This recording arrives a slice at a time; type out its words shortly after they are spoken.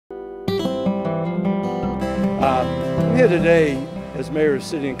here today as Mayor of the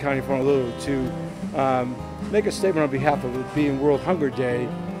City and County of Honolulu to make a statement on behalf of it being World Hunger Day,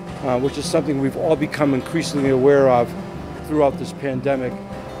 which is something we've all become increasingly aware of throughout this pandemic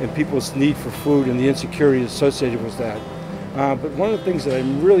and people's need for food and the insecurity associated with that. But one of the things that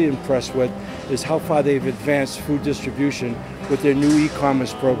I'm really impressed with is how far they've advanced food distribution with their new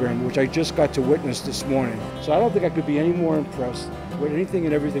e-commerce program, which I just got to witness this morning. So I don't think I could be any more impressed with anything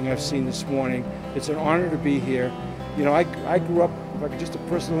and everything I've seen this morning. It's an honor to be here. You know, I grew up, if I could just a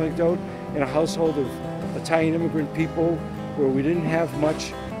personal anecdote, in a household of Italian immigrant people where we didn't have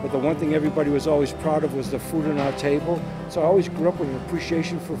much, but the one thing everybody was always proud of was the food on our table. So I always grew up with an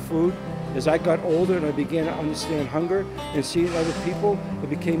appreciation for food. As I got older and I began to understand hunger and see it in other people, it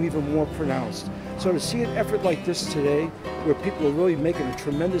became even more pronounced. So to see an effort like this today, where people are really making a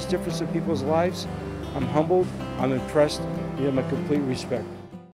tremendous difference in people's lives, I'm humbled, I'm impressed, and you have my complete respect.